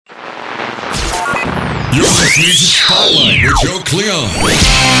Your Music Spotlight with Joe Cleon.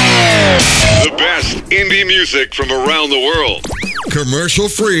 The best indie music from around the world. Commercial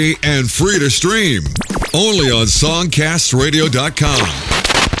free and free to stream. Only on songcastradio.com.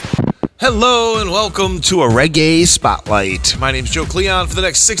 Hello and welcome to a Reggae Spotlight. My name's Joe Cleon. For the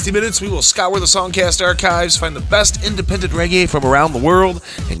next 60 minutes, we will scour the Songcast archives, find the best independent reggae from around the world,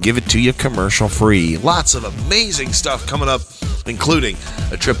 and give it to you commercial free. Lots of amazing stuff coming up, including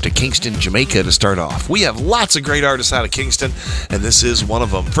a trip to Kingston, Jamaica to start off. We have lots of great artists out of Kingston, and this is one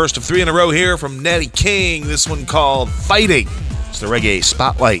of them. First of three in a row here from Natty King, this one called Fighting. It's the Reggae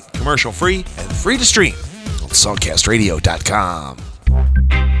Spotlight, commercial free and free to stream on songcastradio.com.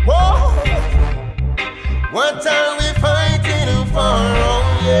 Whoa. What are we fighting for?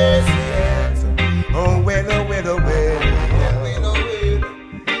 Oh, yes, yes. Oh, well, oh, well, oh, well.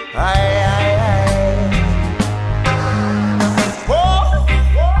 Aye, aye, aye. Whoa.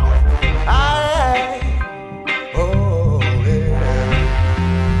 Aye. Oh, well.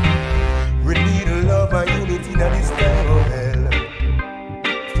 We need love and unity in this time, oh, well.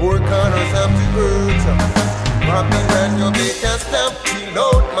 Four corners of the earth. Babylon, you better stop.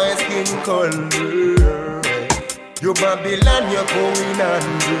 Out my skin color. You Babylon, you're going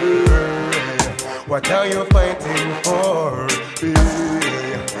under. What are you fighting for?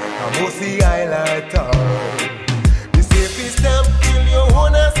 I must see highlight on. The safest step till you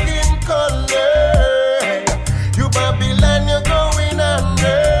own a skin color. You Babylon, you're going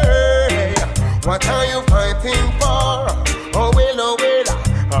under. What are you fighting for? Oh well,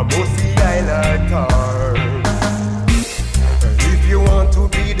 I must see highlight on. You want to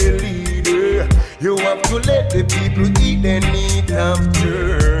be the leader, you have to let the people eat their meat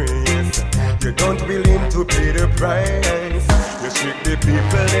after. Yes, you don't willing to pay the price. You trick the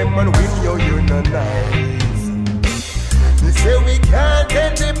people, them and win your unionize. They say we can't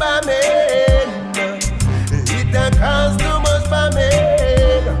get the famine. It don't cost too much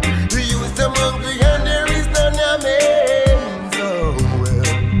famine. We use them hungry and there is none amen. So well,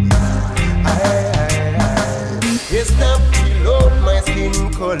 it's not below my skin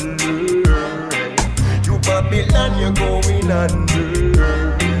color. You Babylon, you're going under.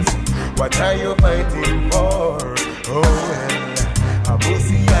 What are you fighting for? Oh well, I must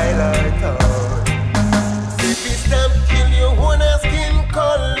see highlight on. If it's them kill you own a skin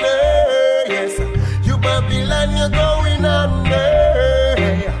color. Yes, you Babylon, you're going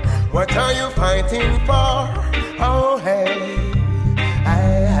under. What are you fighting for? Oh hey,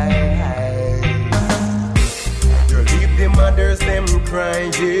 the mothers them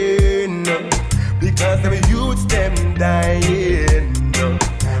crying because them youths them dying.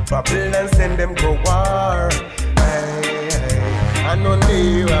 Babylon send them go war. I know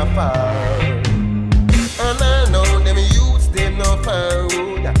they are far, and I know them youths them no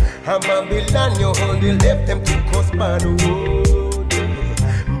found. And Babylon you only left them to coast by the wood.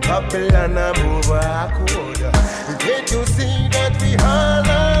 Babylon I move backward. Can't you see that we all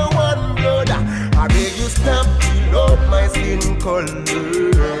are one blood? I beg you stop. Love my skin color.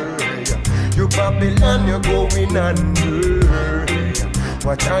 You Babylon, you're going under.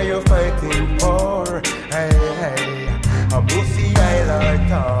 What are you fighting for? Hey, I must see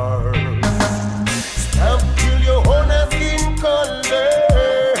highlight on. Stop till you own a skin color.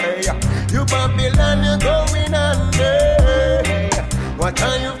 You Babylon, you're going under. What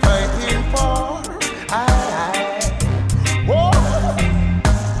are you fighting for?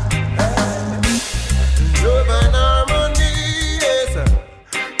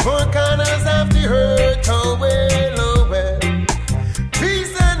 Hurt, oh well,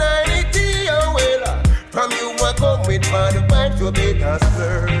 peace and unity, oh well. From you I come with bad vibes, you better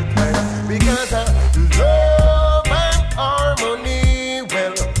flirt. Because love and harmony,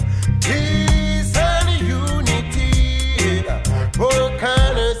 well, peace and unity, four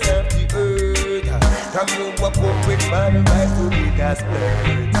corners of the earth. From you I come with bad vibes, you better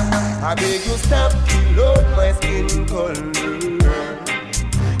flirt. I beg you stop, kill out my skin color.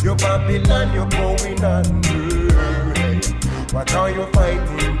 You Babylon, you're going under. What are you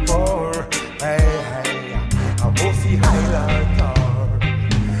fighting for? Hey, I must see highlight on.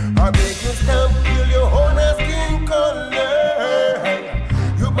 I beg you stop, kill your own skin color.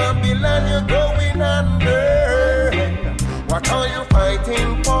 You Babylon, you're going under. What are you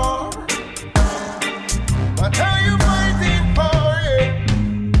fighting for? What are you fighting for?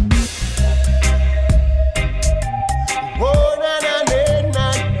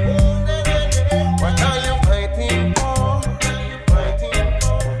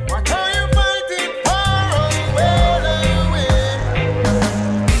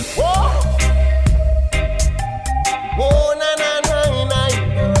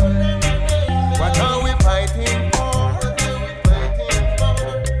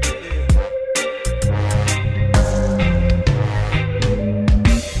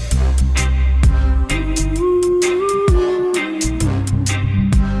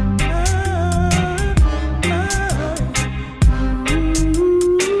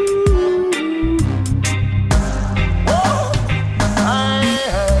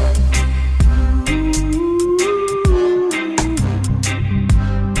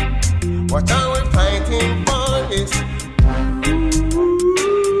 What are we fighting for is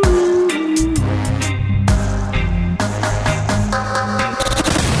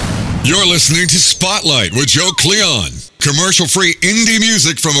You're listening to Spotlight with Joe Cleon. Commercial-free indie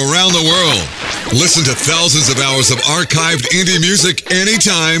music from around the world. Listen to thousands of hours of archived indie music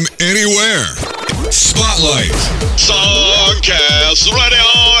anytime, anywhere. Spotlight. Songcast Radio,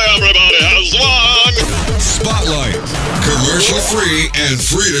 everybody has one. Spotlight. Commercial-free and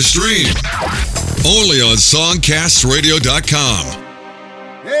free to stream. Only on songcastradio.com.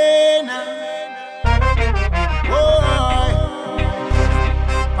 Hey, now.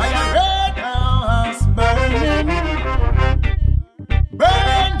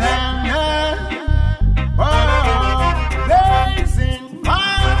 Burn down, yeah. Oh, blazing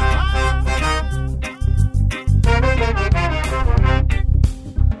fire.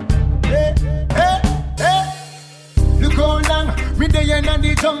 Hey, hey, hey. Look how long me dey in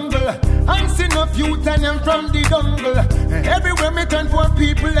the jungle. I'm seeing up youth and them from the jungle. Everywhere me turn for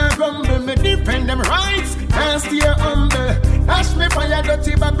people and rumble. Me defend them rights and stay humble. Ash me fire,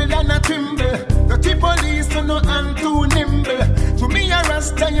 dirty Babylon a tremble. Dirty police to no and too nimble. To me a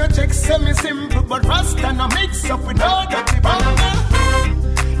Rasta you check semi-simple. But Rasta no mix up with all dirty bungle.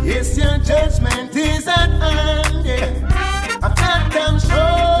 Yes, your judgment is at hand, yeah. I've got them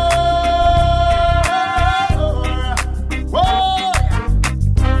sure. Whoa.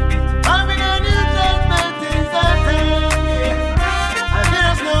 Babylon, your judgment is at hand, yeah. And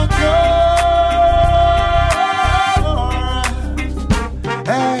there's no cure.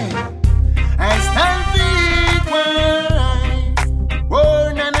 Hey, I stand for equal rights.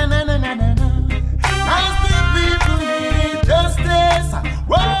 Whoa, na na na na na na na. As the people need justice.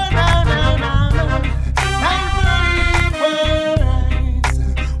 Whoa, na na na na. Stand for equal rights.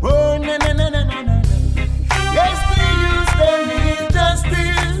 Whoa, na na na na na na. Yes, the youth they need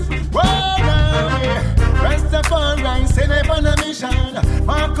justice. Whoa, na yeah. Rastafari send up on a mission.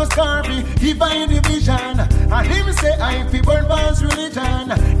 Marcus Garvey divine division. And him say I fi burn Paul's religion.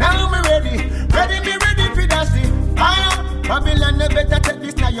 Now me ready for that shit. Fire, Babylon no better take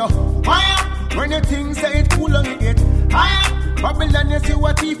this now yo. Fire, when you think say it cool on it. Fire, Babylon you see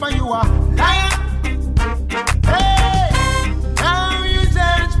what thief and you are liar. Hey, now your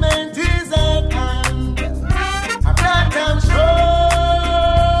judgment is at hand. I'm not damn sure.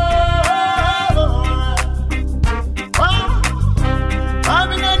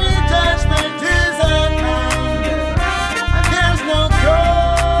 Babylon your judgment is at hand. And there's no cure.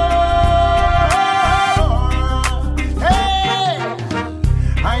 Hey,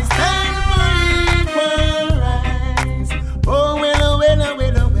 I stand for equal rights. Oh, well, well, well,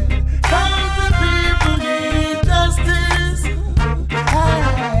 well. Cause the people need justice. Hey,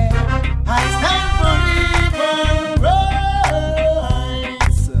 I stand for equal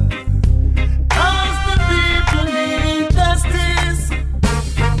rights. Cause the people need justice.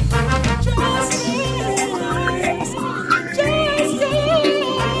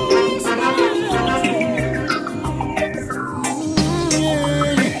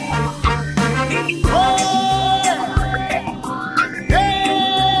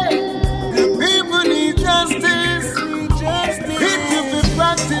 The people need justice. It to be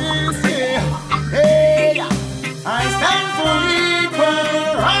practiced. Hey, I stand for equal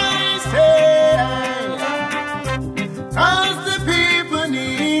rights. Cause the people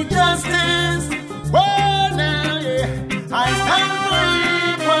need justice. Well, now, yeah. I stand for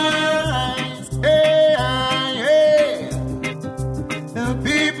equal rights. The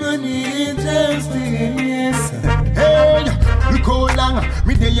people need justice. Hey, look how long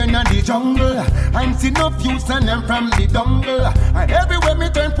me dey in the jungle. I'm seeing no youths and them from the jungle. And everywhere me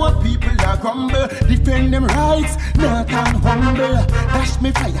turn, poor people are grumble. Defend them rights, not and humble. Dash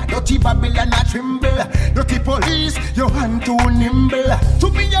me fire, dirty Babylon a tremble. Dirty police, your hand too nimble. To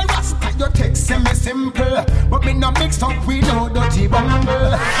me a Rasta, your text semi-simple. But me no mix up with no dirty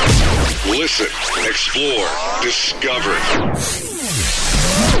bungle. Listen, explore, discover.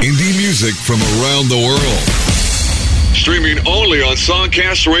 Indie music from around the world. Streaming only on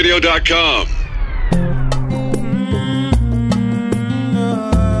songcastradio.com.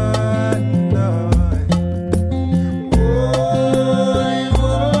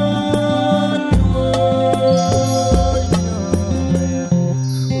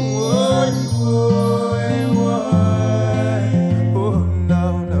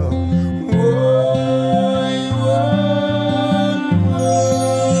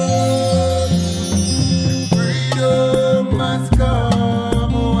 Freedom must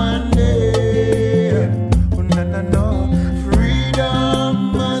come one day.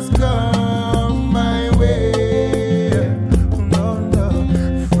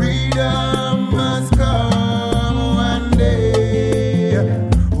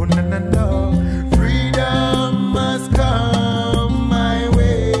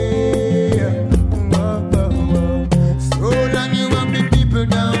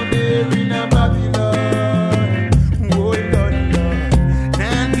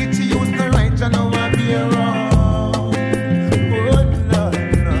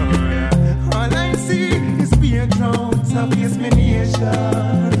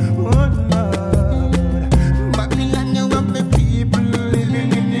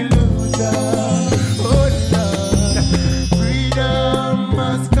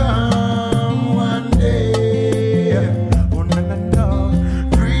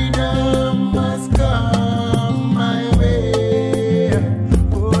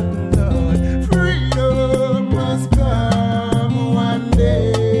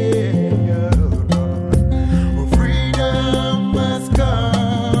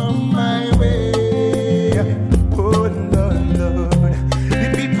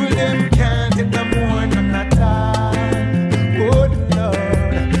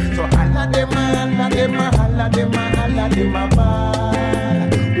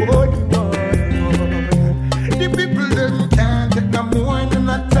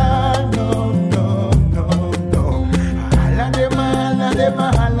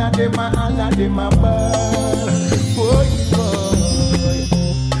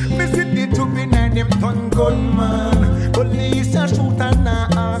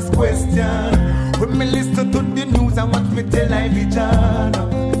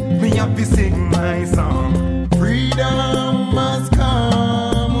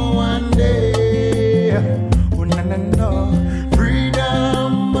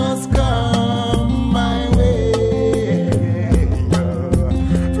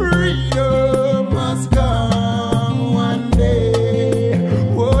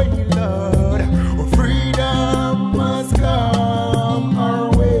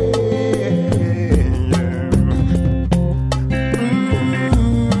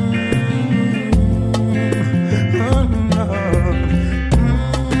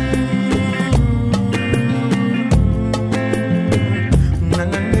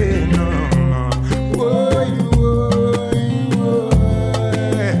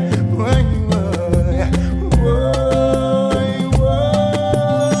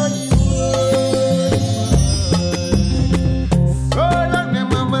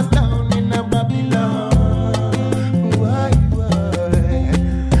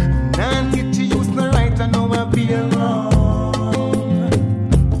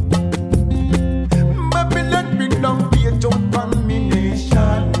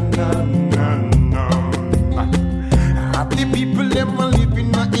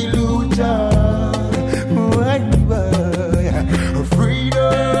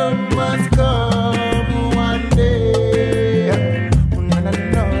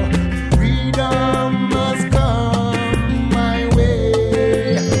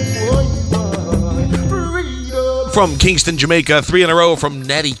 from Kingston, Jamaica. 3 in a row from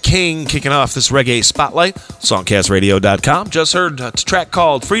Natty King, kicking off this reggae spotlight. Songcastradio.com. Just heard a track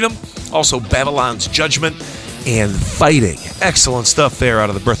called Freedom. Also Babylon's Judgment and Fighting. Excellent stuff there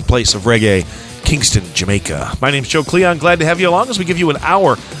out of the birthplace of reggae, Kingston, Jamaica. My name's Joe Cleon. Glad to have you along as we give you an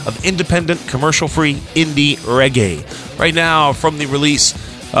hour of independent, commercial-free indie reggae. Right now, from the release,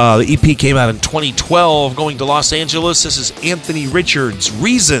 the EP came out in 2012, going to Los Angeles. This is Anthony Richards'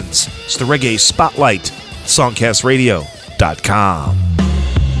 Reasons. It's the Reggae Spotlight, songcastradio.com.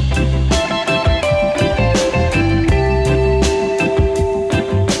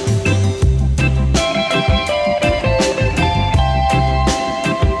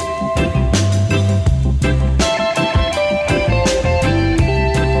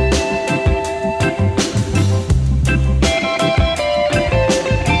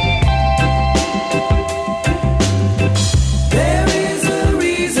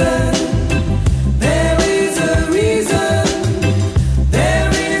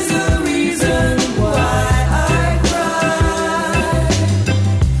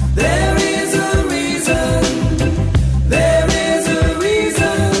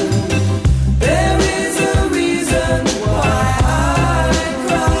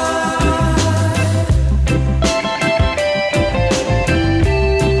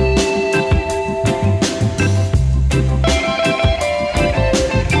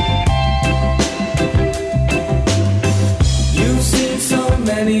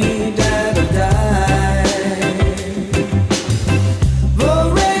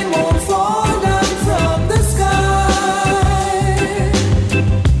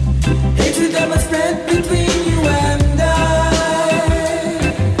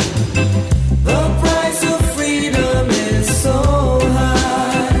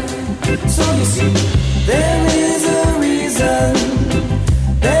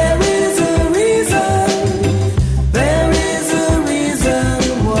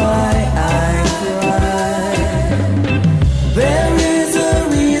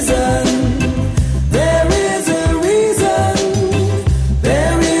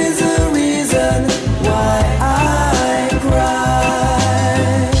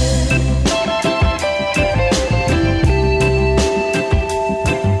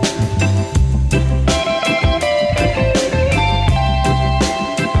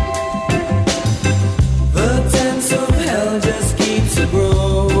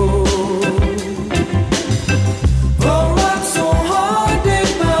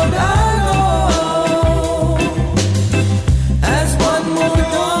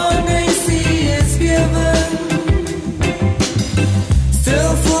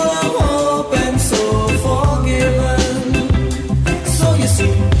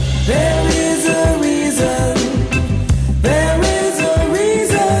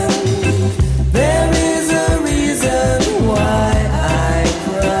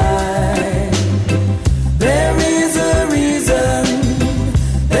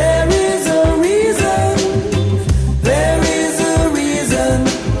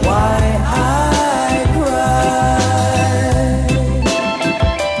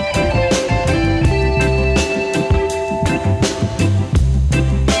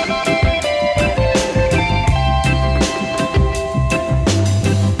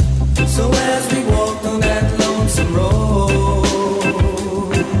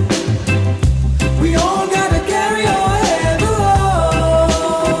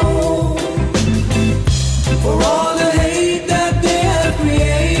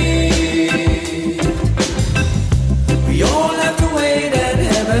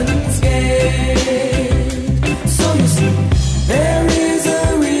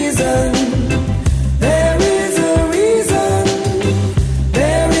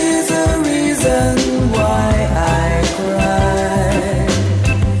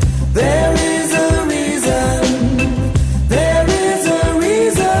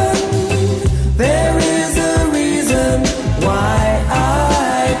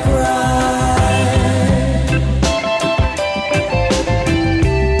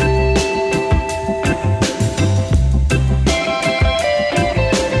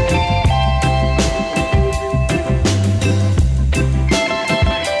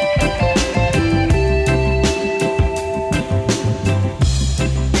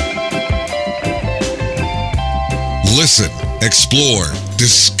 Listen, explore,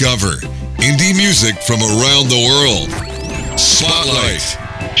 discover indie music from around the world. Spotlight.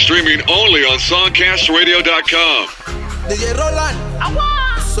 Streaming only on songcastradio.com. DJ Roland,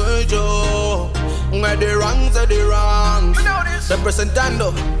 soy yo. The wrongs are the wrongs.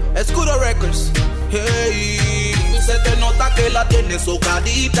 Representando Escudo Records. Hey, se te nota que la tienes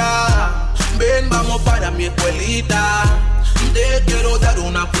socadita. Ven, vamos para mi escuelita. Te quiero dar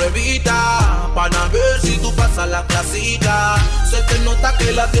una pruebita para ver si tú pasas la clasita. Se te nota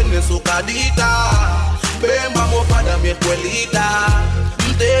que la tienes su carita. Ven, vamos para mi escuelita.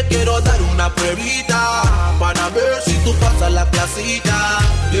 Te quiero dar una pruebita para ver si tú pasas la clasita.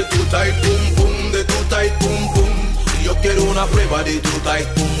 De tu tight pum pum, de tu tight pum pum. Yo quiero una prueba de tu tight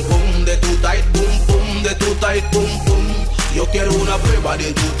pum pum, de tu tight pum pum, de tu tight pum pum. Yo quiero una prueba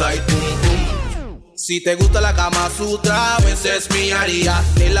de tu tight pum pum. Si te gusta la Kama Sutra, esa es mi área.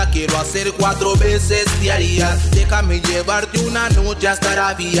 Te la quiero hacer 4 veces diarias. Déjame llevarte una noche hasta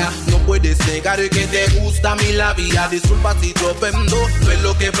la vía. No puedes negar que te gusta mi labia. Disculpa si te ofendo, no es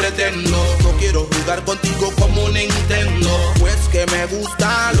lo que pretendo. No quiero jugar contigo como un Nintendo. Pues que me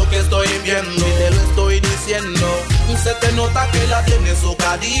gusta lo que estoy viendo y te lo estoy diciendo. Se te nota que la tienes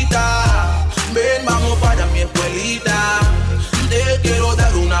socadita. Ven, vamos para mi escuelita. Te quiero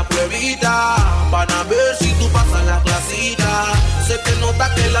dar una pruebita para ver si tú pasas la clasita. Se te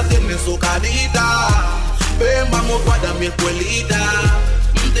nota que la tienes su carita. Ven, vamos para mi escuelita.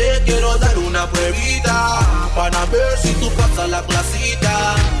 Te quiero dar una pruebita para ver si tú pasas la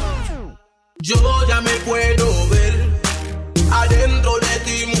clasita. Yo ya me puedo ver adentro de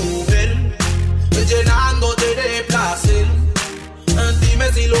ti, mujer, llenándote de placer. Dime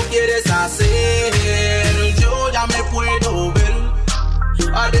si lo quieres hacer. Yo ya me puedo ver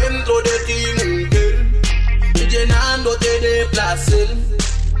adentro de ti, mujer, llenándote de placer.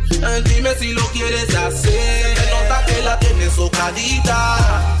 Dime si lo quieres hacer. Se nota que la tienes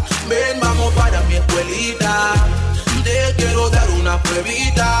socadita. Ven, vamos para mi escuelita. Te quiero dar una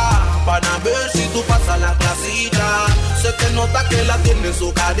pruebita para ver si tú pasas la clasita. Se te nota que la tienes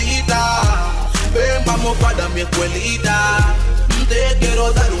socadita. Ven, vamos para mi escuelita. Te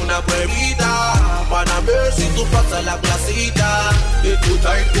quiero dar una pruebita para ver si tú pasas la clasita. De tu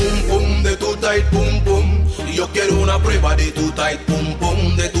tight pum pum, de tu tight pum pum. Yo quiero una prueba de tu tight pum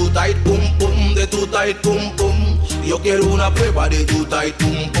pum, de tu tight pum pum, de tu tight pum pum. Yo quiero una prueba de tu tight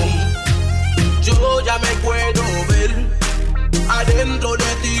pum pum. Yo ya me puedo ver adentro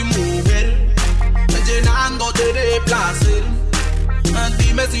de ti, mujer, llenándote de placer.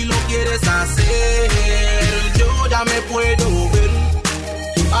 Dime si lo quieres hacer. Yo ya me puedo ver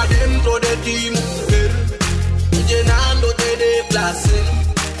adentro de ti, mujer, llenándote de placer.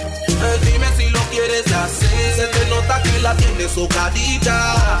 Dime si lo quieres hacer. Se te nota que la tienes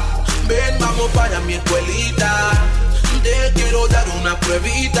socadita. Ven, vamos para mi escuelita. Te quiero dar una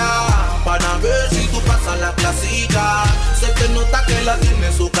pruebita para ver si tú pasas la clasita. Se te nota que la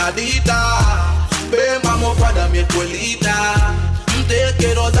tienes socadita. Ven, vamos para mi escuelita. Te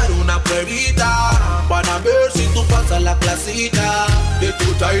quiero dar una pruebita para ver si tú pasas la clasita. De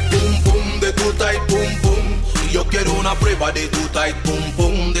tu tight pum pum, de tu tight pum pum. Yo quiero una prueba de tu tight pum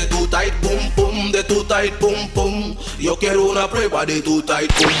pum, de tu tight pum pum, de tu tight pum pum. Yo quiero una prueba de tu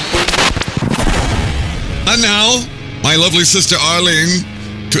tight pum pum. And now, my lovely sister Arlene,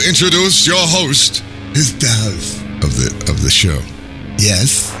 to introduce your host, Who's the host of the show.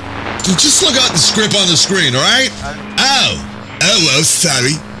 Yes. So just look at the script on the screen, all right? Oh,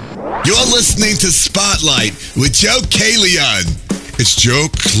 sorry. You're listening to Spotlight with Joe K. Leon. It's Joe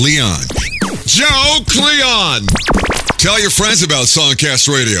Cleon. Joe Cleon! Tell your friends about Songcast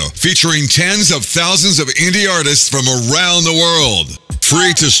Radio, featuring tens of thousands of indie artists from around the world.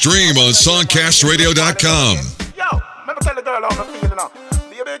 Free to stream on songcastradio.com. Yo, let me tell the girl how I'm feeling now.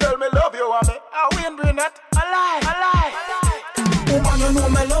 Baby girl, me love you, and me. We ain't doing that. I lie. Woman, you know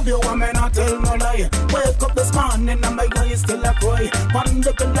me love you, and me not tell no lie. Wake up this morning and my eyes still a cry. One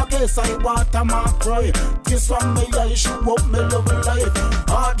little like this, I water my cry. Kiss from my eye, she won't me love life.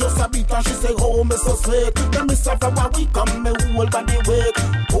 I just a beat and she say, oh, me so sweet. Then me suffer a week and me whole body wake.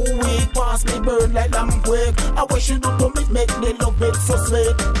 2 weeks past me burn like lamb quake. I wish you do to me, make me love it so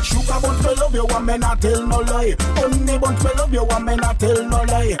sweet. Sugar buns me love you, and me not tell no lie. Honey buns me love you, and me not tell no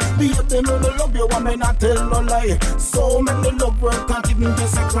lie. Baby, me love you, and me not tell no lie. So many love words can't even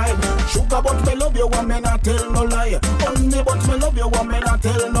describe. Sugar buns me love you, and me not tell no lie. Honey buns me love you, and me not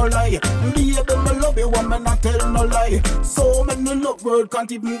tell no lie. Baby, me love you, and me not tell no lie. So many love words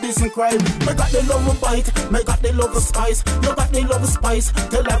can't even describe. Me got the love bite, me got the love spice. You got the love spice,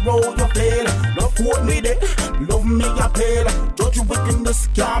 tell her how you feel. Love quote me there, love me a pale. Judge wickedness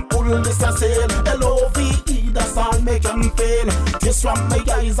can't pull this a sail. L-O-V-E, that's all me can feel. Kiss from my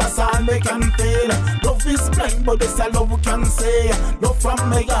eyes, that's all me can feel. Love is blind, but this a love can say. Love from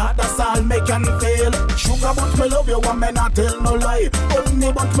my heart, that's all me can feel. Sugar but me love you, and me not tell no lie. Only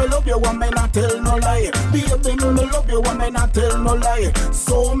but me love you, and me not tell no lie. Baby, me love you, and me not tell no lie.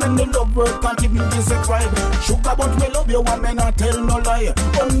 So many love words can't even describe. Sugar, but me love you, and me not tell no lie.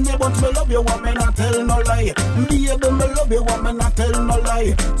 Honey, but me love you, and me not tell no lie. Baby, me love you, and me not tell no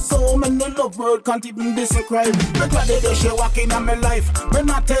lie. So many love words can't even describe. Me glad that she walking in my life. Me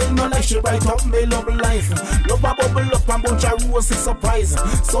not tell no lie, she bright up me love life. Love a bubble up and bunch of roses surprise.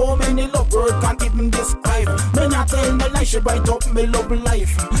 So many love words can't even describe. Me not tell no lie, she bright up me love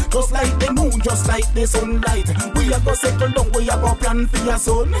life. Just like the moon, just like the sunlight. We a go settle down, we a go plan for your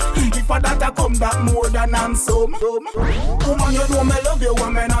son. If a daughter come back more than handsome. Woman, you know me love you,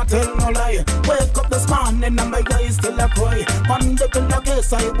 and me not tell no lie. Wake up this morning and my eyes still a cry. On the pillow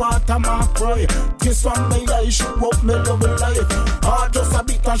case I water my cry. Kiss from my eyes, she up me love life. Heart just a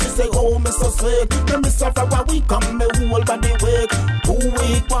beat and she say, oh me so sweet. Me miss her for a week and me whole body wake. 2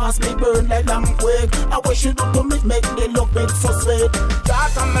 weeks past me burn like lamb quake. I wish you do to me make the love it so sweet.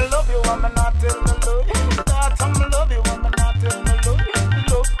 That and me love you, and me not tell no lie. That and me love you, and me not tell no lie.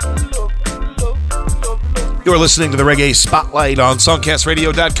 You're listening to the Reggae Spotlight on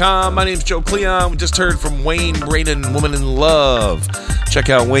songcastradio.com. My name's Joe Cleon. We just heard from Wayne Braden, Woman in Love. Check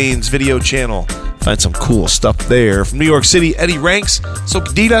out Wayne's video channel. Find some cool stuff there. From New York City, Eddie Ranks,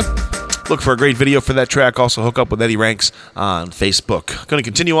 Sokadita. Look for a great video for that track. Also hook up with Eddie Ranks on Facebook. Going to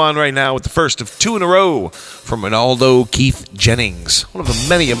continue on right now with the first of 2 in a row from Ronaldo Keith Jennings, one of the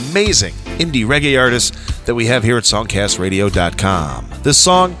many amazing indie reggae artists that we have here at songcastradio.com. This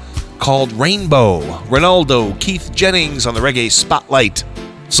song called Rainbow. Ronaldo Keith Jennings on the Reggae Spotlight,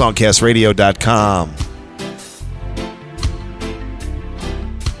 songcastradio.com.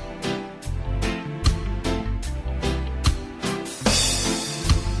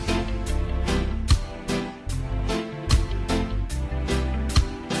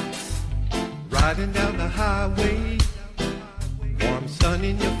 Riding down the highway, warm sun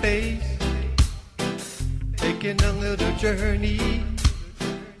in your face, taking a little journey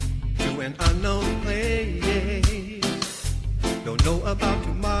to an unknown place. Don't know about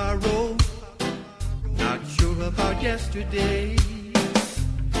tomorrow, not sure about yesterday.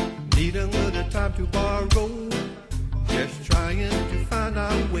 Need a little time to borrow, just trying to find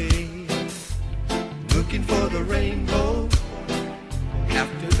our way. Looking for the rainbow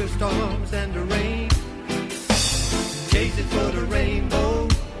after the storms and the rain, gazing for the rainbow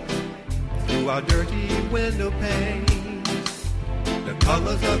through our dirty window pane. The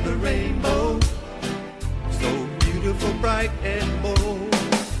colors of the rainbow, so beautiful, bright and bold.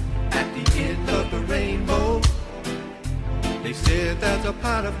 At the end of the rainbow, they said there's a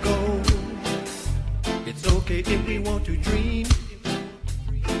pot of gold. It's okay if we want to dream,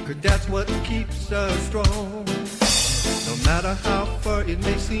 'cause that's what keeps us strong. No matter how far it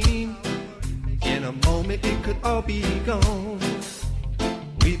may seem, in a moment it could all be gone.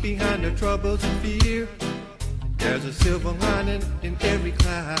 Leave behind the troubles and fear, there's a silver lining in every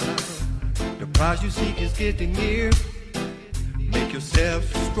cloud. The prize you seek is getting near. Make yourself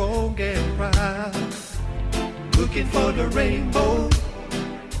strong and proud. Looking for the rainbow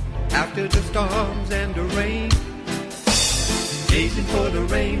after the storms and the rain, gazing for the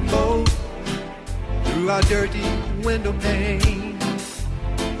rainbow through our dirty window pane.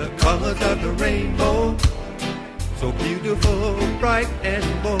 The colors of the rainbow, so beautiful, bright and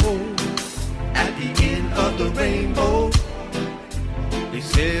bold. At the end of the rainbow, they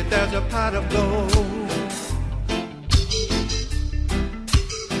said there's a pot of gold.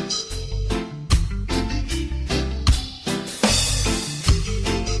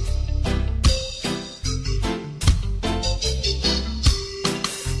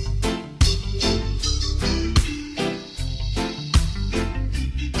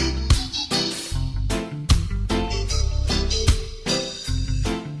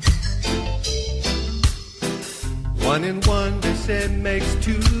 One and one, they said, makes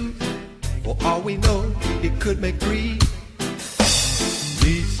two. For all we know, it could make three.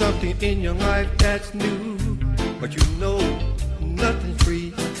 Need something in your life that's new, but you know nothing's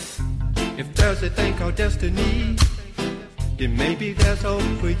free. If there's a thing called destiny, then maybe there's hope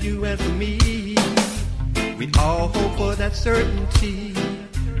for you and for me. We all hope for that certainty,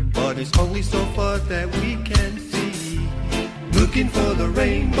 but it's only so far that we can see. Looking for the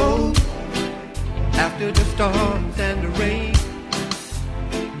rainbow after the storms and the rain,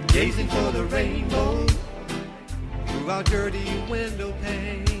 gazing for the rainbow through our dirty window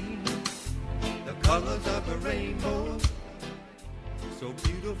pane. The colors of the rainbow, so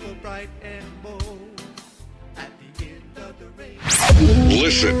beautiful, bright and bold. At the end of the rainbow,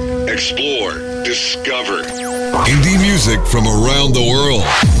 Listen, explore, discover. Indie music from around the world.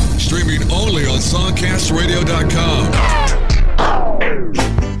 Streaming only on songcastradio.com.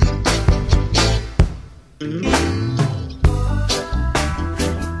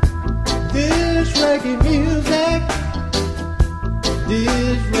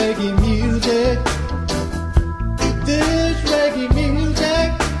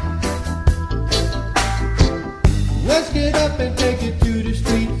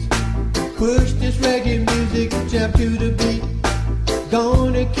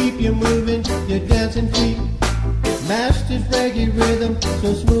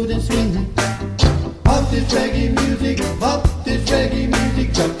 smooth and sweet. Pump this reggae music, pump this reggae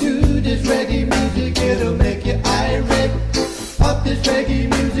music, jump to this reggae music, it'll make you irate. Pump this reggae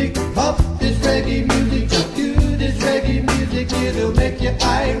music, pump this reggae music, jump to this reggae music, it'll make you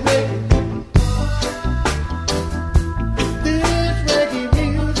irate. This reggae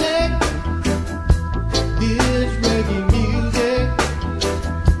music, this reggae music,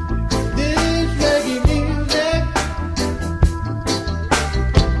 this reggae music.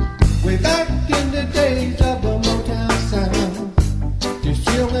 Way back in the days of the Motown sound, just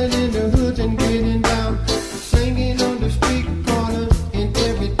chilling in the hoods and getting down, singing on the street corners in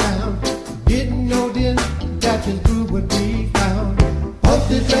every town. Didn't know then that his groove would be found. Pump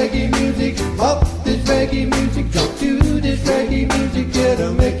this reggae music, pump this reggae music, jump to this reggae music,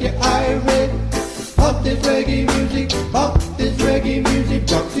 it'll make you irate. Pump this reggae music, pump this reggae music,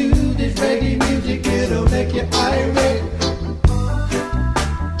 jump to this reggae music, it'll make you irate.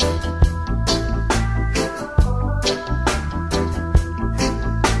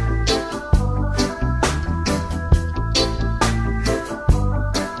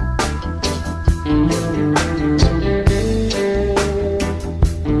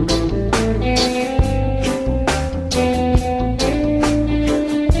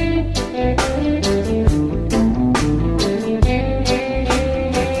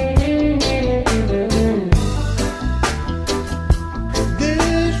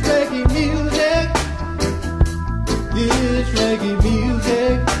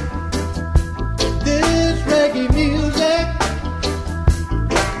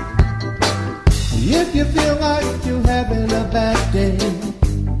 If you feel like you're having a bad day,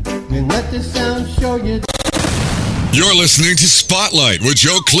 then let the sound show you. You're listening to Spotlight with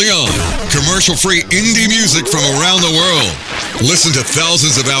Joe Cleon. Commercial-free indie music from around the world. Listen to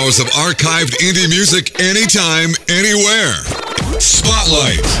thousands of hours of archived indie music anytime, anywhere.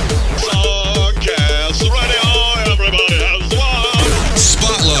 Spotlight. Songcast Radio, everybody has one.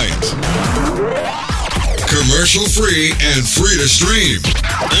 Spotlight. Commercial-free and free to stream.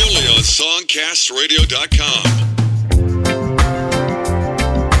 Only on songcastradio.com.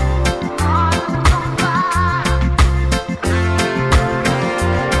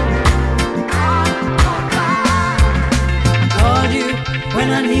 When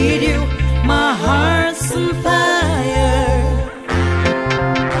I need you, my heart's on fire.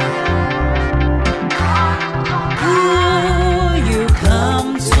 Ooh, you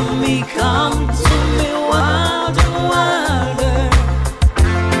come to me wild and wilder.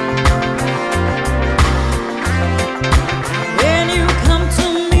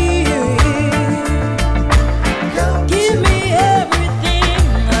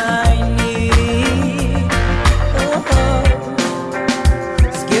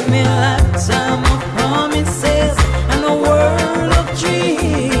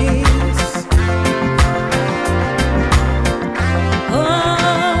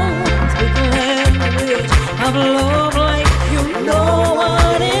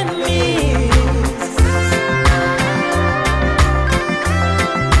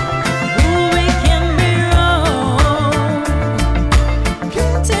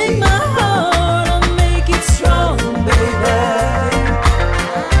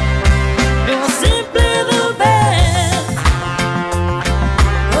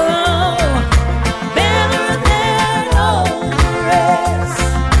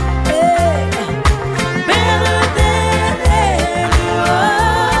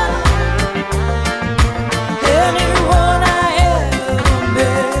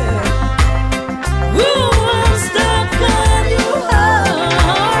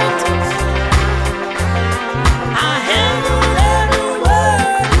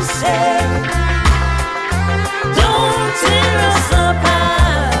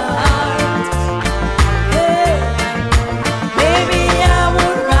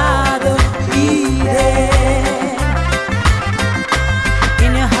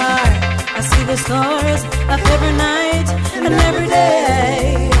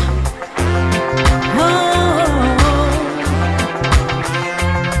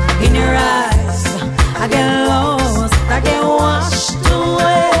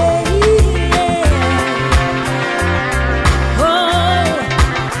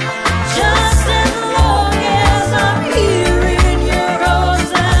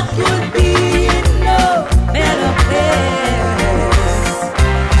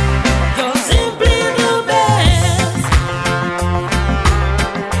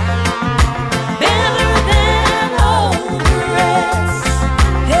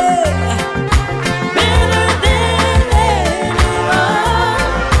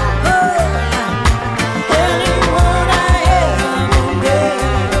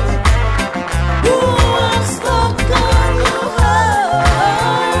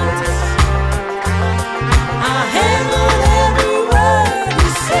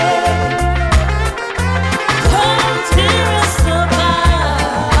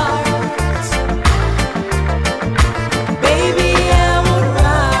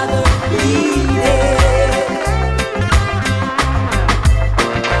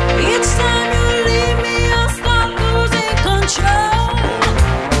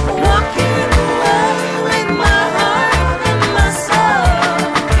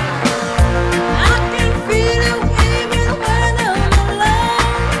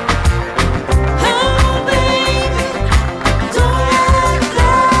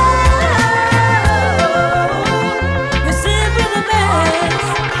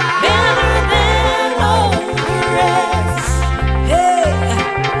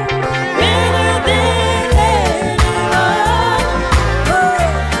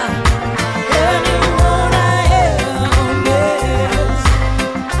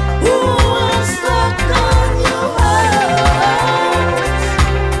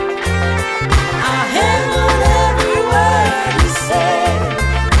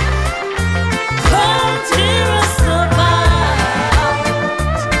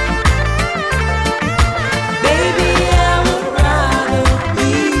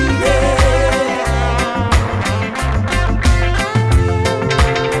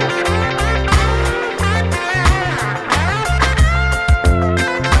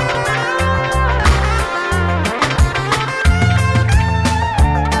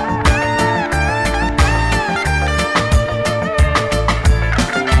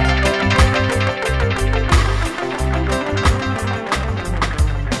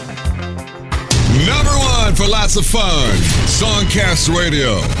 lots of fun. Songcast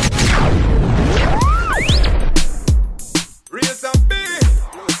Radio. Raise up, baby.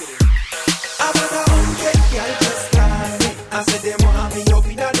 I want 100 girl just like me. I said them want me up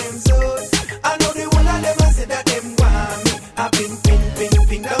in a them zone. I know the one of them I said that them want me. I've been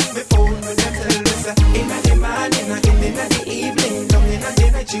ping down my phone when them tell me say inna the morning again inna the evening. Down inna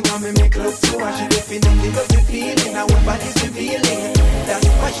the night she want me make love to her. She definitely love the feeling. Now her body's revealing. That's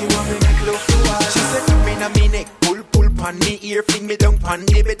why she want me make love to her. She said come inna me neck, pull pan the ear, fling me down pan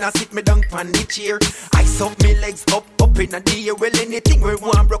the bed, now sit me down pan the chair. I suck me legs up inna the air. Well anything we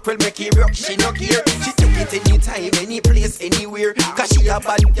want broke will make it rock. She no care. She take it anytime, any place, anywhere. Cause she a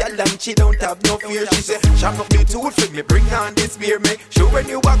bad girl and she don't have no fear. She say sharp up the tool for me, bring on this beer. Make sure when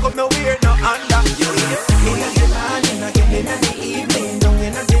you walk up nowhere, no under. You hear? Inna the morning again inna the evening. Down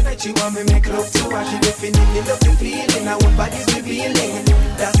inna the night she want me make love to her. She definitely love the feeling. Now her body's revealing.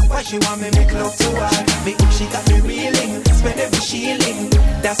 That's why she want me make love to her. Me hook she got me reeling, spend every shilling.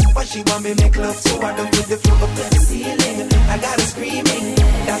 That's why she want me make love to her. Don't put the floor up to the ceiling. I got her screaming.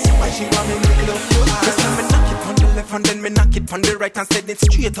 That's why she want me make love to her. Cause when me knock it on the left and then me knock it on the right and said it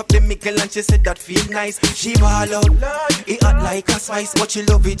straight up the middle and she said that feel nice. She ball out, it hot like a spice, but she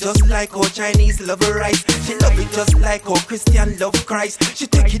love it just like how Chinese love rice. She love it just like how Christian love Christ. She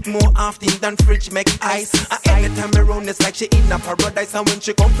take it more often than fridge make ice. And every time around it's like she in a paradise. And when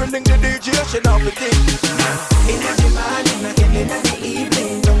she come feeling the DJ, she love the thing. Inna the morning again inna the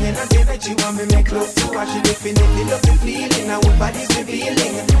evening. Down inna the night she want me make love to her. She definitely love the feeling. Now her body's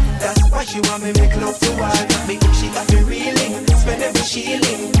revealing. That's why she want me make love to her. Me hook she got me reeling, spend every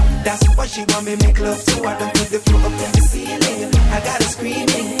shilling. That's why she want me make love to her. Don't put the floor up to the ceiling. I got her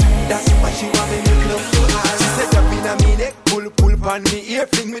screaming. That's why she want me make love to her. She said up inna me neck, pull pan me ear,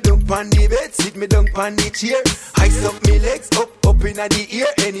 fling me down pan the bed, sit me down pan the chair. Ice up me legs up inna the ear.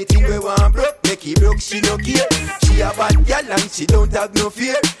 Anything we want broke, make it broke. She no care. She a bad girl and she don't have no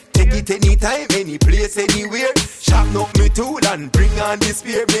fear. Take it anytime, any place, anywhere. Sharp up me tool and bring on the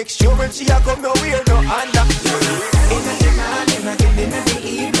spear. Make sure when she a come nowhere, no under. Inna the morning again inna the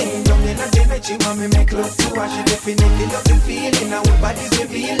evening. Down inna the night she want me make love to her. She definitely love the feeling. Now her body's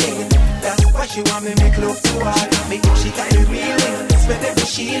revealing. That's why she want me make love to her. Make sure she got me reeling, spend every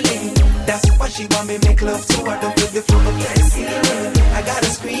shilling. That's why she want me make love to her. Don't put the floor up to the ceiling. I got her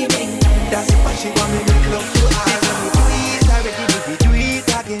screaming. That's why she want me make love to her. Me do it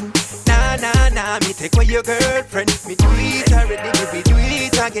again. Nah, me take away your girlfriend. Me do it already, me do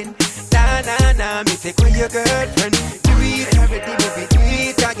it again. Nah, me take away your girlfriend. Do it already, me do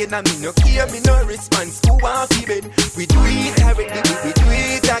it again. And me no care, me no response. Who want to bed? We do it already, we do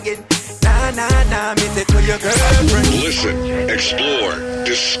it again. Nah, me take away your girlfriend. Listen, explore,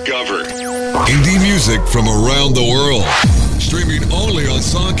 discover. Indie music from around the world. Streaming only on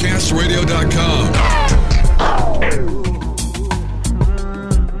songcastradio.com.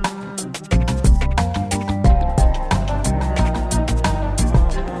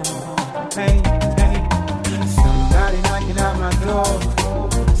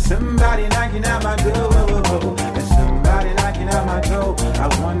 Somebody knocking at my door, and somebody knocking at my door. I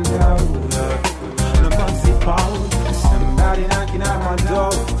wonder, somebody knocking at my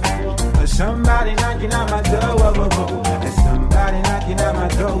door, somebody knocking at my door, and somebody knocking at my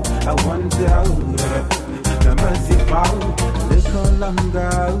door. I wonder, the mercy fall, look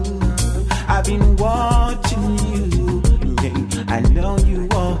longer. I've been watching you, yeah, I know you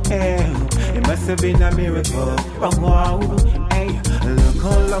won't help. It must have been a miracle. Hey, look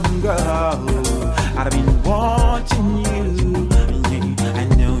how long ago I've been watching you. Yeah, I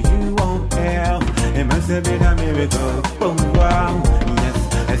know you won't help. It must have been a miracle. Wow, yes.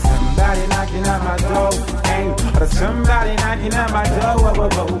 There's somebody knocking at my door. Hey, there's somebody knocking at my door.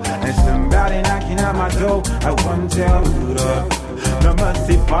 There's somebody knocking at my door. I won't tell you no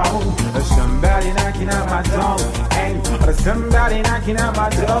mercy fall. There's somebody knocking at my door. Hey, there's somebody knocking at my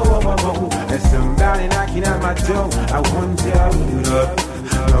door. There's somebody knocking at my door. I won't tell you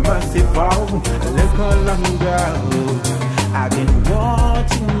no mercy fall. Look how long ago I've been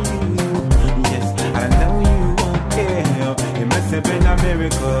watching you. Yes, I know you won't care. It must have been a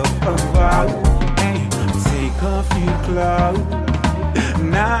miracle. Oh wow. Hey, take off your clothes,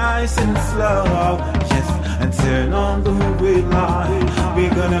 nice and slow. Yes, and turn on the red light.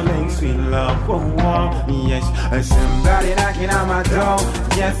 We're gonna make sweet love for one. Yes, and somebody knocking at my door.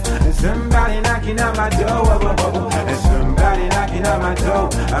 Yes, and somebody knocking at my door. And somebody knocking at my door.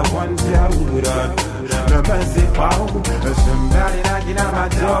 I want to tell you the mercy fall. And somebody knocking at my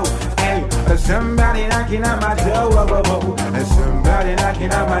door. Hey, and somebody knocking at my door. And somebody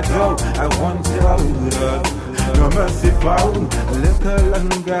knocking at my door. I want to tell you no merciful. Look along,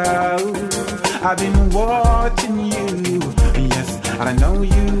 girl. I've been watching you, yes, and I know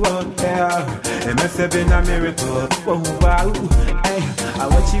you are there. It must have been a miracle. Oh wow, hey,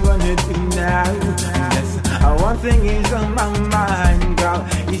 what you wanna do now? Yes, one thing is on my mind, girl.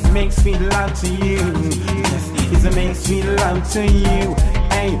 It makes me love to you. Yes, it makes me love to you.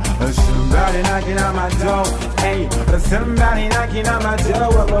 Hey, somebody knocking on my door. Hey, somebody knocking on my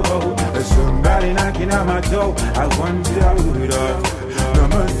door. Somebody knocking on my door. I want you to no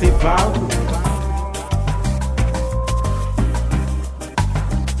mercy power.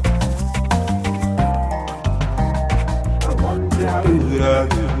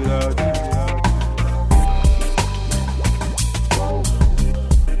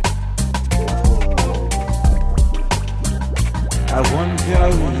 I want you.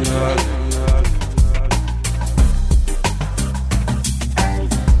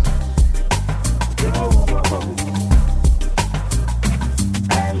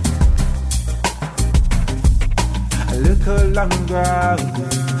 Look along, girl.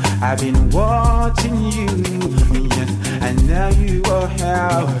 I've been watching you, yes, and now you are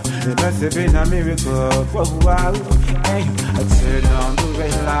here. It must have been a miracle for a while. Hey, I turned on the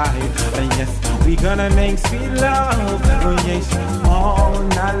red light, and yes, we gonna make sweet love. Oh yes, all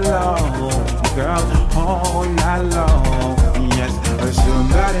night long, girl, all night long. Yes,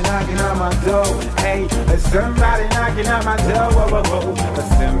 somebody knocking on my door. Hey, somebody knocking on my door. Whoa, whoa, whoa.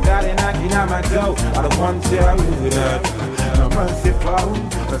 Somebody knocking on my door. I don't want to.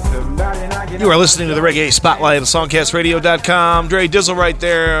 You are listening to the Reggae Spotlight on SongcastRadio.com. Dre Dizzle right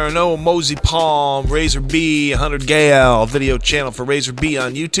there. No Mosey Palm, Razor B, 100 Gale, video channel for Razor B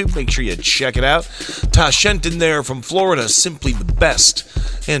on YouTube. Make sure you check it out. Tashenton there from Florida, simply the best.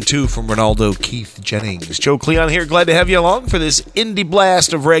 And 2 from Ronaldo Keith Jennings. Joe Cleon here, glad to have you along for this indie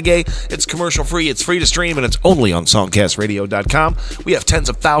blast of reggae. It's commercial free, it's free to stream, and it's only on SongcastRadio.com. We have tens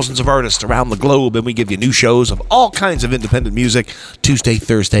of thousands of artists around the globe, and we give you new shows of all kinds of independent music Tuesday,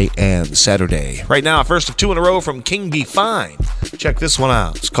 Thursday, and Saturday. Right now, first of 2 in a row from King Be Fine. Check this one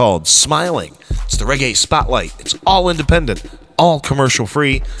out. It's called Smiling. It's the Reggae Spotlight. It's all independent, all commercial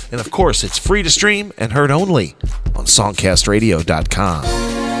free, and of course, it's free to stream and heard only on SongcastRadio.com.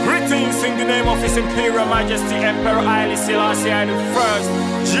 Greetings in the name of His Imperial Majesty Emperor Haile Selassie I,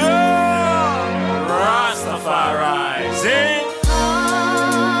 John Rastafari. Sing.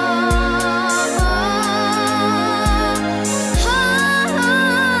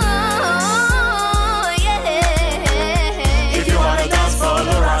 If you wanna dance,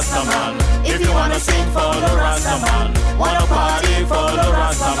 follow Rastaman. If you wanna sing, follow Rastaman. Wanna party, follow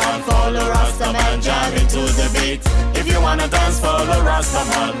Rastaman. Follow Rastaman, jam into the beat. If you wanna dance, follow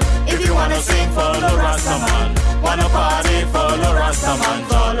Rastaman. If you wanna sing, follow Rastaman. Wanna party, follow Rastaman.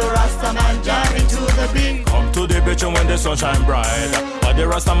 Follow Rastaman, jam into the beat. Come to the beach when the sun shine bright. But the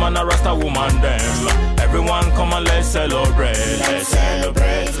Rastaman a Rasta woman them. Everyone come and let's celebrate. Let's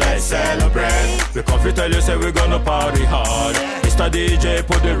celebrate, let's celebrate. We come to tell you say we gonna party hard. Mr. DJ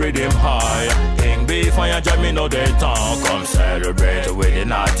put the rhythm high. King Beef and your jam, know they talk. Come celebrate with the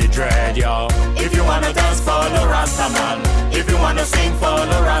naughty dread, yo. If you wanna dance, follow Rastaman. If you wanna sing,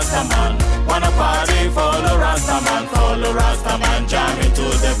 follow Rastaman. Wanna party, follow Rastaman. Follow Rastaman, jam into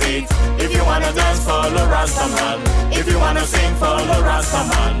the beat. If you wanna dance, follow Rastaman. If you wanna sing, follow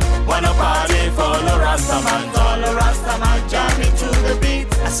Rastaman. Wanna party, follow Rastaman. Follow Rastaman, jam into the beat.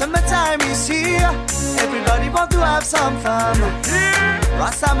 Summertime is here. Everybody want to have some fun.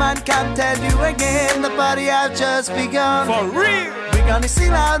 Rastaman can't tell you again. The party has just begun. For real. We're gonna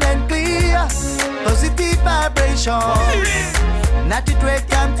sing loud and clear. Positive vibration. Natty Dread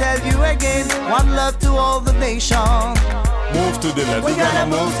can tell you again. One love to all the nation. Move to the left. We're gonna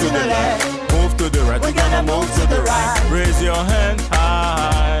move to the left. Move to the right. We're gonna move to the right. Raise your hand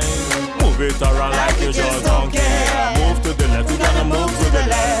high. Move it around like you just don't care. Move to the left. We're gonna move to the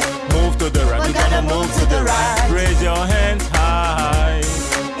left. Move to the right. We're gonna move to the right. Raise your hand high.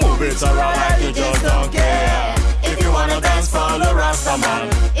 Move it around like you just don't care. If you wanna dance, follow Rastaman.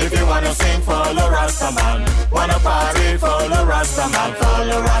 If you wanna sing, follow Rastaman. Wanna party, follow Rastaman.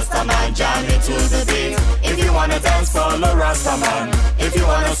 Follow Rastaman, jam into the beat. If you wanna dance, follow Rastaman. If you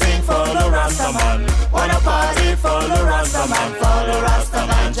wanna sing, follow Rastaman. Wanna party, follow Rastaman. Follow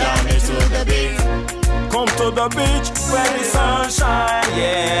Rastaman, jam into the beat. Come to the beach where the sun shine,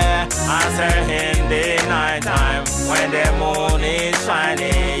 yeah. I say in the night time when the moon is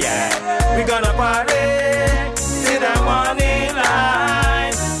shining, yeah. We gonna party till the morning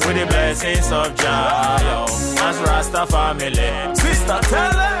light with the blessings of Jah, yo. As Rasta family, sister,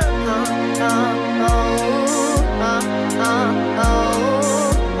 tell them.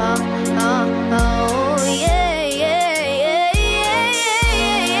 Yeah.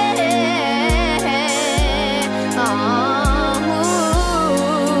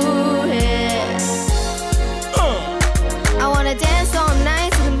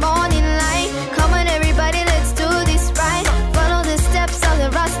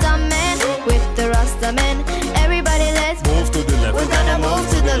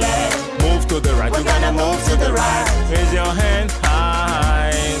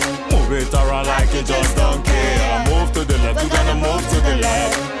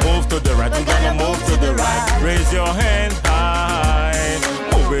 raise your hand high.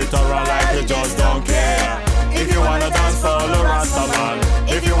 Move it around like you just don't care. If you wanna dance, follow Rastaman.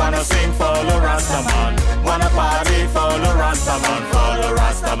 If you wanna sing, follow Rastaman. Wanna party, follow Rastaman. Follow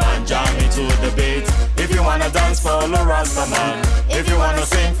Rastaman, jam me to the beat. If you wanna dance, follow Rastaman. If you wanna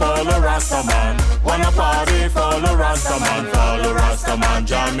sing, follow Rastaman. Wanna party, follow Rastaman. Follow Rastaman,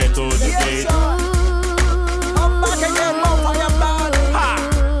 jam me to the beat. I'm back again, more fire band.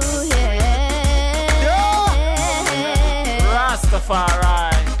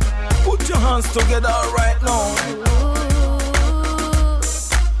 Rastafari, Put your hands together right now.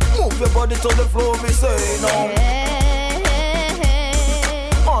 Move your body to the floor, me say now.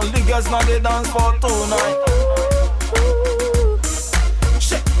 All the girls now they dance for tonight.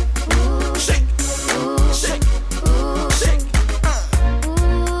 Shake, shake, shake, shake.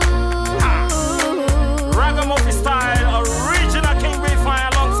 Ragamuffin style, original King B Fire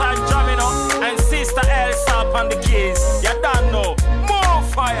alongside Jamino and Sister Elsa on the keys. You don't know, more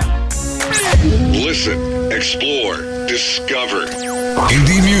fire. Listen, explore, discover.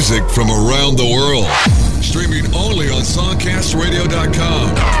 Indie music from around the world. Streaming only on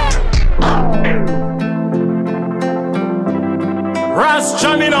songcastradio.com. Ras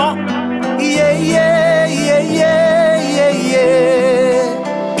Jamino. Yeah, yeah, yeah, yeah, yeah,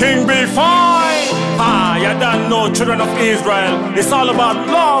 yeah. King B Fire. Ah, you don't know, children of Israel. It's all about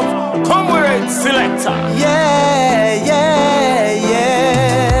love. Come with it, selector. Yeah, yeah,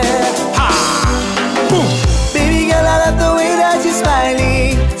 yeah. Ha! Boom. Baby girl, I love the way that you're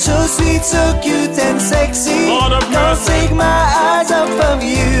smiling. So sweet, so cute and sexy. Lord of Can't mercy. take my eyes off of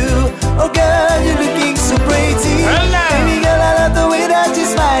you. Oh girl, you're looking so pretty. Hello. Baby girl, I love the way that you're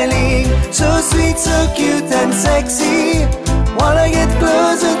smiling. So sweet, so cute and sexy. Wanna get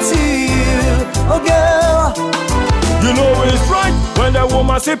closer to you. Oh girl. You know it's right when the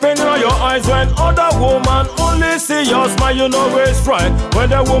woman sipping in your eyes. When other woman only see your smile, you know it's right. When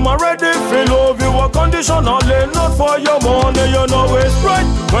the woman ready for love you unconditionally, not for your money, you know it's right.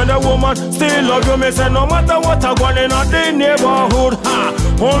 When the woman still love you, me say no matter what I want in the neighborhood, ha.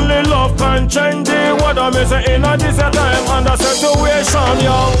 Only love can change the weather, me say in a this time and the situation,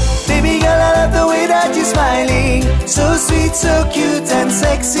 yo. Baby girl, I love the way that you're smiling. So sweet, so cute and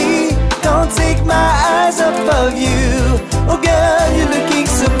sexy. Don't take my eyes off of you. Oh girl, you're looking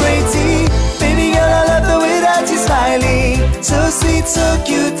so pretty. Baby girl, I love the way that you're smiling. So sweet, so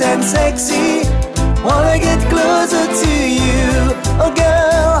cute and sexy. Wanna get closer to you. Oh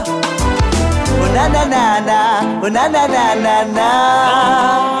girl. Oh na na na na. Oh na na na na na.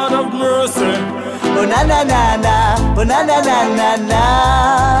 Lord of mercy. Oh na na na na. Oh na na na na na.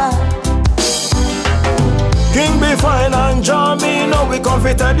 King be fine and Jamino, we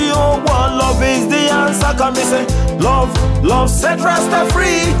comforted you. One love is the answer. Can me say, love, love set Rasta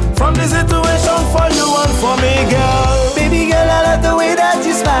free from the situation for you and for me, girl. Baby girl, I love the way that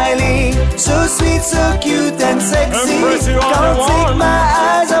you're smiling. So sweet, so cute and sexy. Embrace you all Can't I take want. my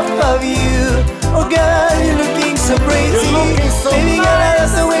eyes off of you. Oh girl, you're looking so pretty. You're looking so Baby girl, I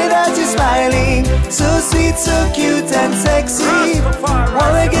love nice. the way that you're smiling. So sweet, so cute and sexy.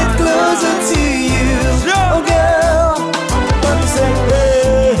 Wanna get closer to you. Oh girl. Everybody say,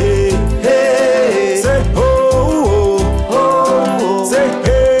 hey, hey, Hey, say, oh, oh, oh, say,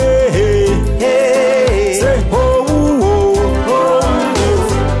 hey, hey, hey. say, oh, oh,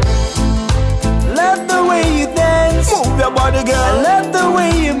 Love the way you dance. Move your body, I girl. love the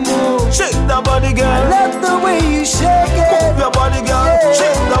way you move. Shake that body, I girl. love the way you shake it. Move your body, girl. Yeah.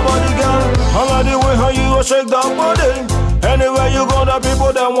 Shake that body, girl. I like the way how you go shake that body. Anywhere you go, the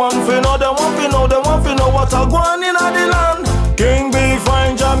people they want to know, they want to know, they want to know what's going on in the land. King be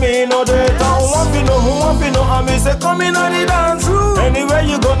fine, Jamino, they don't want to know, who want to know. I me say come in on the dance. Anywhere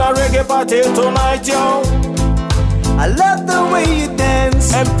you go, na reggae party tonight, yo. I love the way you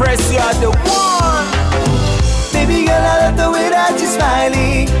dance. Empress, you are the one. Baby girl, I love the way that you're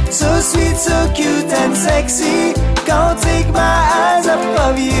smiling. So sweet, so cute and sexy. Can't take my eyes off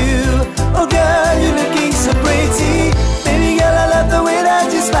of you. Oh girl, you're looking so pretty. Baby girl, I love the way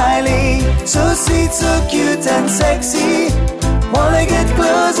that you're smiling. So sweet, so cute and sexy. Wanna get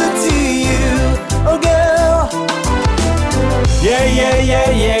closer to you. Oh girl. Yeah, yeah, yeah,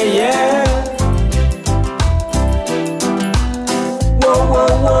 yeah, yeah. Whoa, whoa,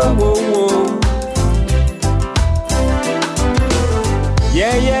 whoa, whoa, whoa.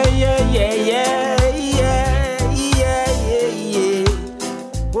 Yeah, yeah, yeah, yeah, yeah, yeah, yeah, yeah, yeah.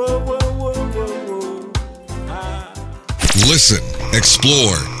 Whoa, whoa, whoa, whoa, whoa. Ah. Listen,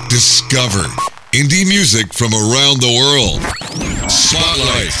 explore, discover. Indie music from around the world.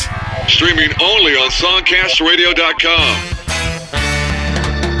 Spotlight. Streaming only on songcastradio.com.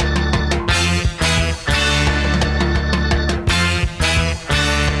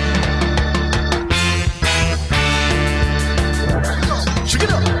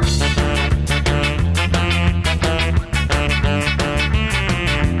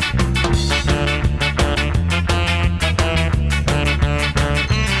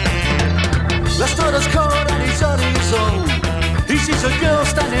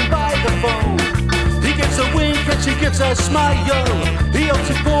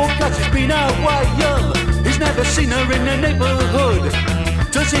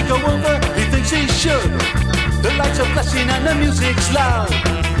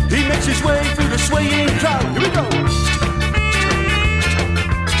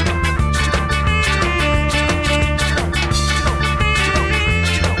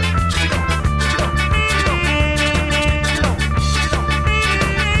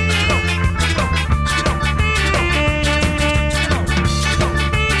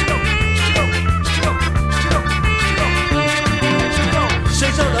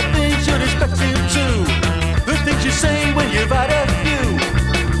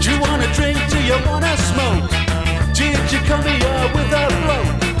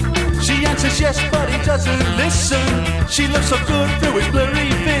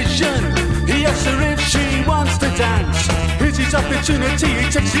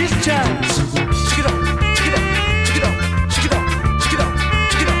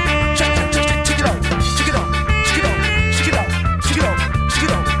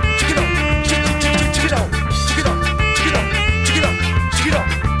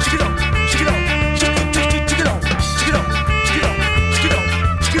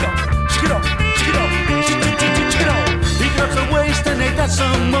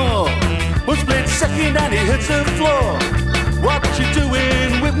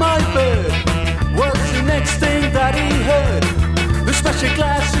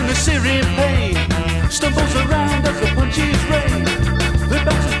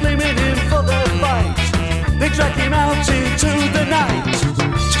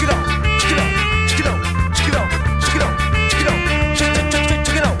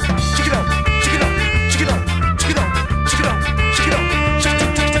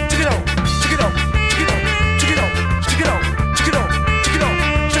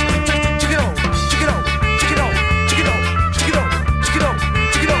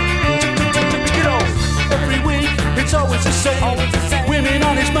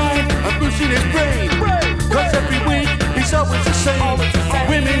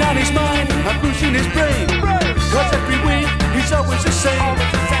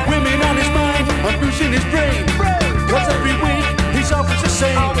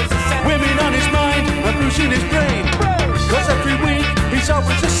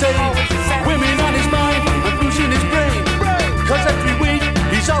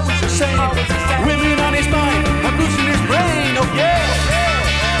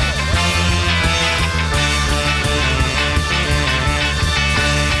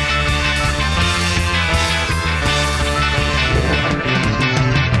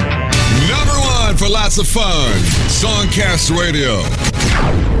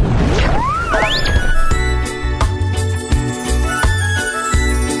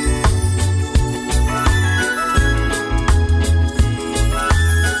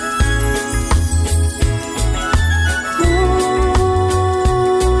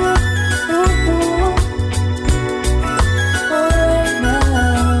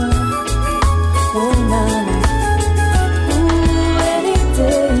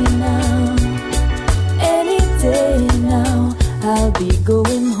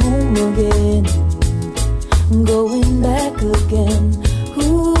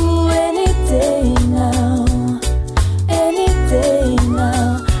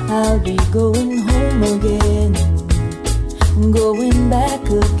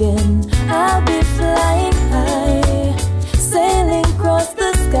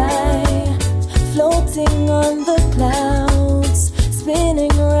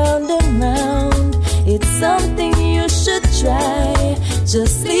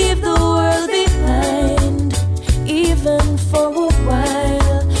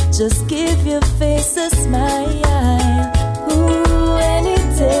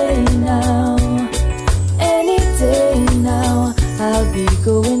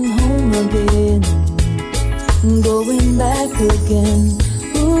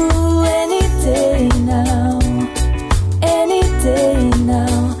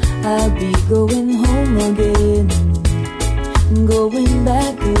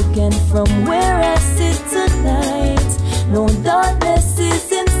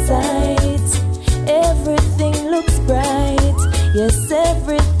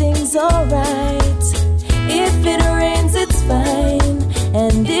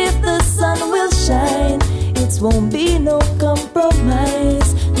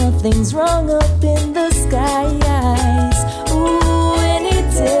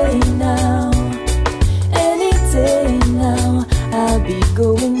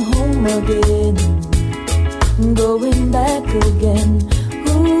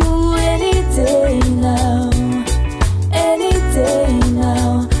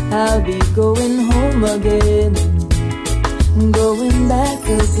 again, going back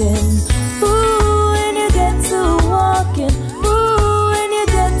again. Ooh, when you get to walking, ooh, when you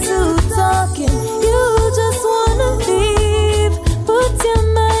get to talking, you just wanna leave, put your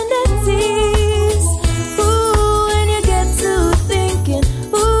mind at ease. Ooh, when you get to thinking,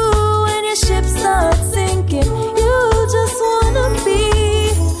 ooh, when your ship starts sinking, you just wanna be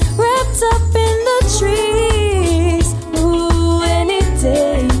wrapped up in the trees. Ooh, any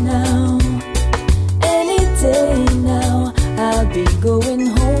day now, I'll be going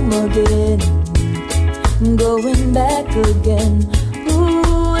home again, going back again.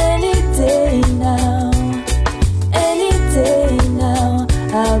 Ooh, any day now,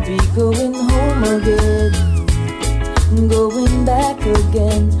 I'll be going home again, going back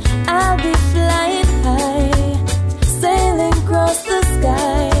again. I'll be flying high, sailing across the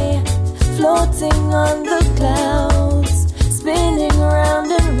sky, floating on the clouds, spinning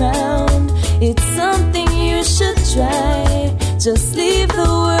round and round. It's something you should try. Just leave the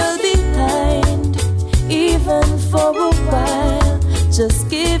world behind, even for a while. Just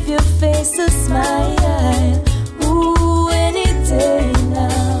give your face a smile. Ooh, any day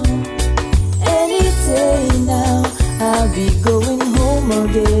now, I'll be going home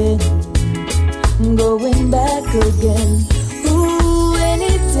again, going back again. Ooh,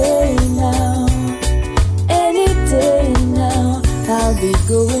 any day now, I'll be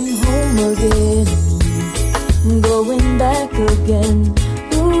going home again, going back again.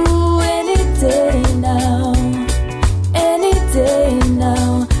 Ooh, any day now,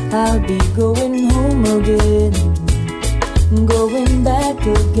 I'll be going home again, going back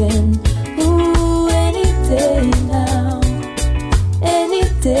again. Ooh, any day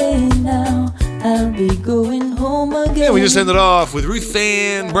now, I'll be going home again. Yeah, we just ended off with Ruth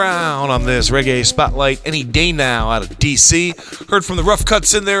Ann Brown on this Reggae Spotlight. Any day now out of D.C. Heard from the Rough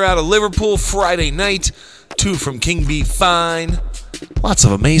Cuts in there out of Liverpool Friday night. 2 from King B. Fine. Lots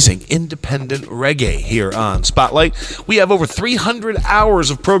of amazing independent reggae here on Spotlight. We have over 300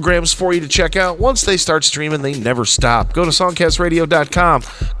 hours of programs for you to check out. Once they start streaming, they never stop. Go to songcastradio.com.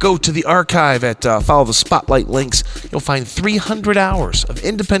 Go to the archive follow the Spotlight links. You'll find 300 hours of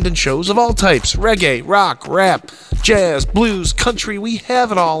independent shows of all types. Reggae, rock, rap, jazz, blues, country. We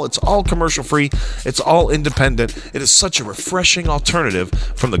have it all. It's all commercial free. It's all independent. It is such a refreshing alternative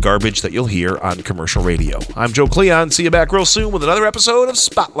from the garbage that you'll hear on commercial radio. I'm Joe Cleon. See you back real soon with another episode of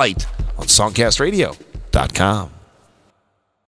Spotlight on songcastradio.com.